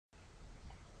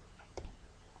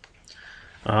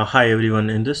Hi everyone,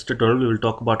 in this tutorial we will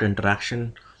talk about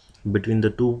interaction between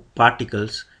the two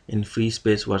particles in free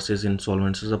space versus in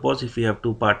solvent. So suppose if we have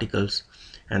two particles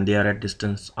and they are at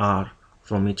distance r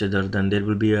from each other, then there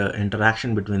will be an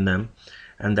interaction between them,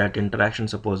 and that interaction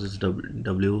suppose is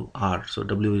wr. So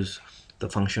w is the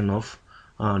function of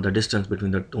the distance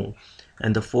between the two,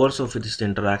 and the force of this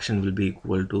interaction will be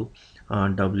equal to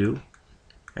w,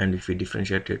 and if we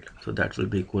differentiate it, so that will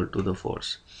be equal to the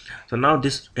force. So now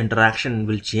this interaction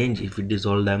will change if we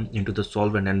dissolve them into the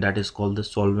solvent, and that is called the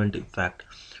solvent effect.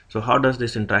 So how does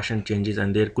this interaction changes?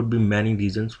 And there could be many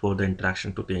reasons for the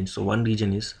interaction to change. So one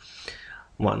reason is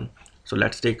one, so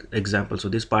let's take example. So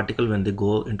this particle, when they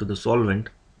go into the solvent,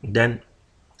 then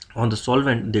on the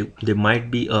solvent there might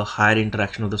be a higher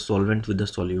interaction of the solvent with the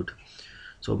solute.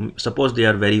 So suppose they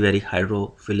are very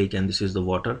hydrophilic, and this is the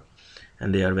water,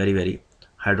 and they are very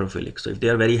hydrophilic. So if they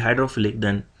are very hydrophilic,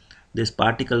 then this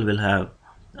particle will have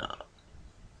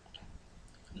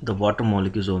the water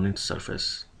molecules on its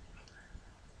surface,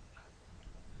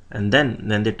 and then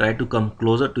when they try to come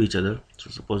closer to each other, so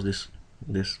suppose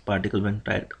this particle when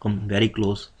try to come very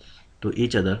close to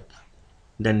each other,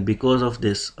 then because of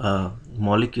this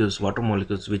molecules, water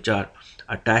molecules which are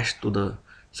attached to the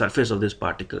surface of this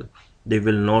particle, they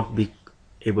will not be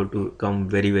able to come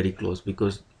very close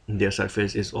because their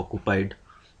surface is occupied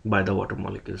by the water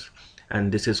molecules,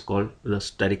 and this is called the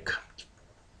steric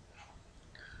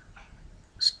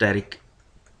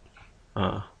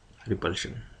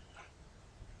repulsion.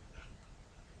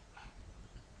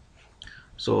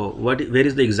 So where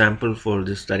is the example for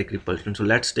this steric repulsion? So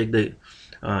let's take the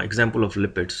example of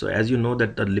lipids. So as you know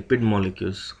that the lipid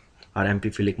molecules are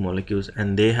amphiphilic molecules,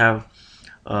 and they have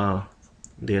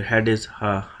their head is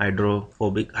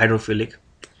hydrophilic,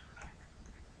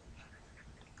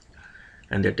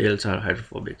 and their tails are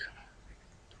hydrophobic.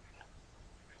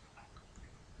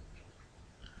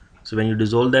 So when you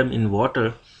dissolve them in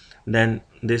water, then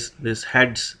this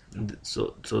heads,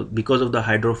 so because of the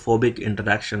hydrophobic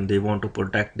interaction, they want to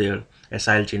protect their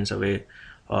acyl chains away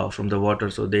from the water,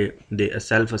 so they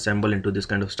self assemble into this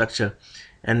kind of structure,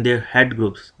 and their head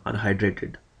groups are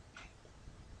hydrated,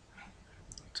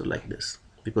 so like this,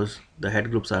 because the head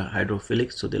groups are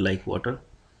hydrophilic, so they like water.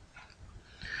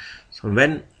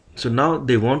 So now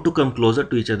they want to come closer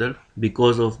to each other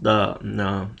because of the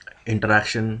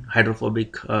interaction,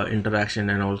 hydrophobic interaction,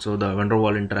 and also the van der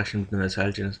Waal interaction between the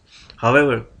cell chains.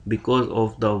 However, because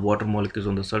of the water molecules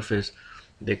on the surface,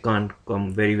 they can't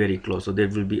come very close, so there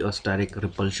will be a steric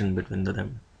repulsion between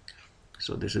them.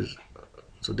 So this is,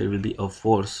 so there will be a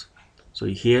force. So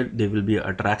here there will be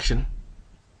attraction,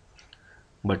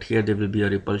 but here there will be a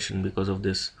repulsion because of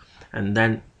this, and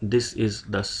then this is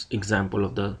the example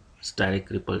of the steric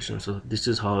repulsion. So this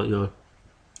is how your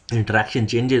interaction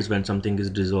changes when something is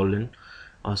dissolved in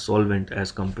a solvent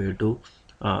as compared to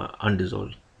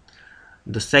undissolved.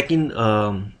 The second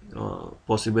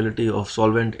possibility of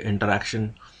solvent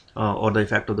interaction or the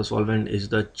effect of the solvent is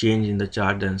the change in the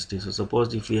charge density. So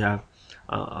suppose if we have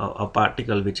a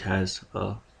particle which has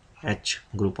a H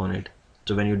group on it,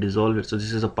 so when you dissolve it, so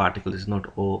this is a particle, this is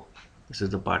not O, this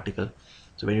is the particle.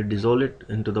 So when you dissolve it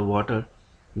into the water,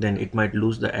 then it might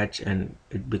lose the H, and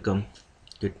it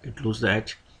lose the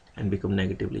H and become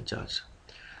negatively charged.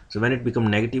 So when it become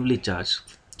negatively charged,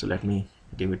 so let me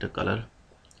give it a color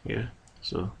here.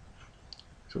 So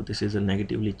this is a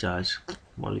negatively charged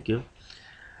molecule.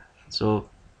 So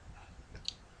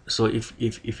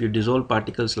if you dissolve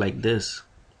particles like this,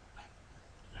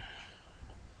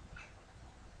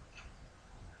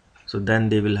 so then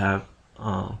they will have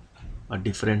a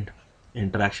different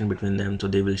interaction between them, so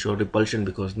they will show repulsion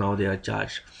because now they are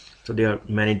charged. So there are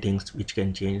many things which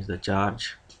can change the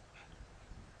charge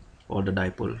or the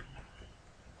dipole,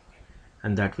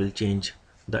 and that will change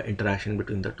the interaction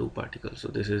between the two particles. So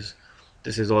this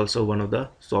is also one of the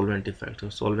solvent effects. So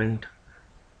solvent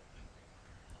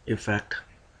effect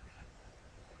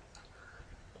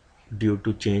due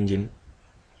to change in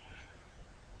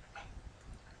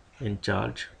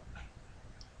charge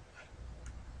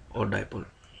or dipole.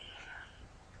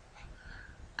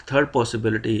 Third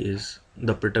possibility is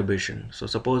the perturbation. So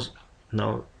suppose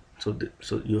now, so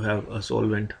you have a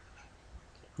solvent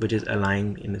which is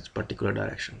aligned in its particular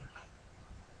direction,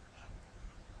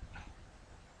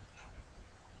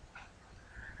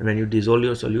 and when you dissolve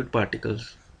your solute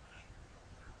particles,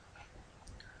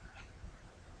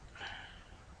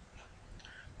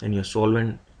 then your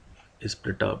solvent is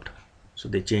perturbed, so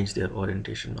they change their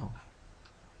orientation now,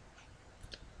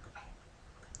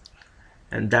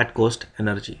 and that cost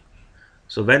energy.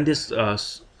 So when these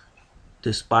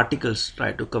particles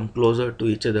try to come closer to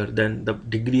each other, then the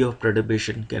degree of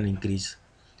perturbation can increase,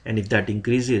 and if that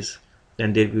increases,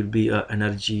 then there will be a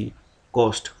energy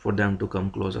cost for them to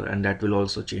come closer, and that will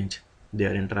also change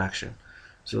their interaction.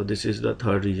 So this is the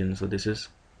third region. So this is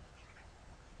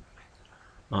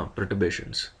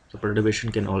perturbations. So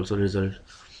perturbation can also result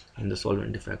in the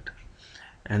solvent effect.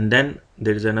 And then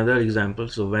there is another example.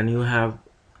 So when you have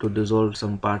to dissolve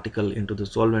some particle into the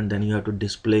solvent, then you have to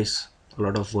displace a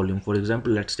lot of volume. For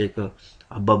example, let's take a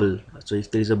bubble. So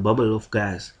if there is a bubble of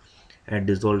gas and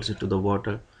dissolves into the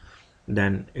water,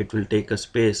 then it will take a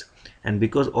space, and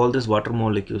because all these water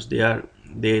molecules,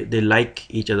 they like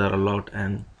each other a lot,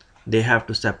 and they have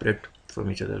to separate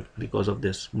from each other because of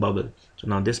this bubble. So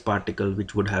now this particle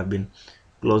which would have been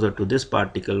closer to this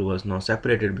particle was now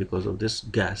separated because of this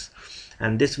gas,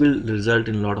 and this will result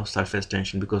in a lot of surface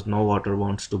tension because no water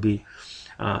wants to be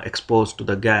exposed to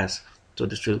the gas. So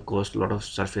this will cause a lot of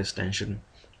surface tension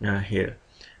here.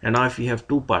 And now if you have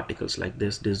two particles like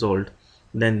this dissolved,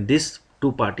 then these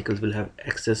two particles will have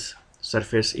excess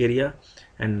surface area,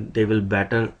 and they will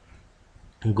better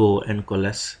go and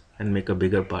coalesce and make a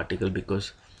bigger particle,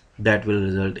 because that will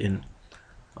result in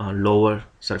lower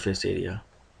surface area.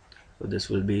 So this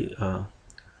will be so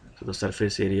the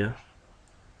surface area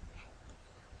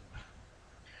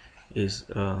is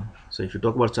so if you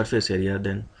talk about surface area,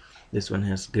 then this one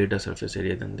has greater surface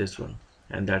area than this one,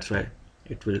 and that's why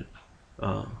it will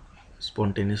uh,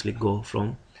 spontaneously go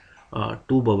from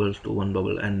two bubbles to one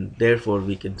bubble. And therefore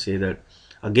we can say that,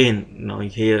 again, now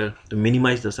here, to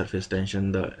minimize the surface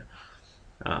tension, the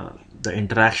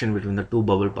interaction between the two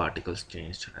bubble particles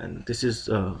changed. And this is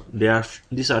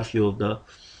these are few of the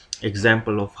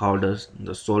example of how does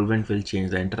the solvent will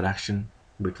change the interaction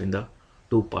between the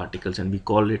two particles, and we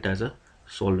call it as a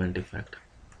solvent effect.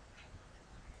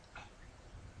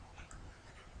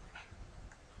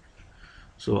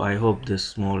 So I hope this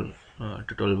small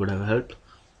tutorial would have helped,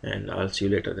 and I'll see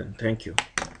you later then. Thank you.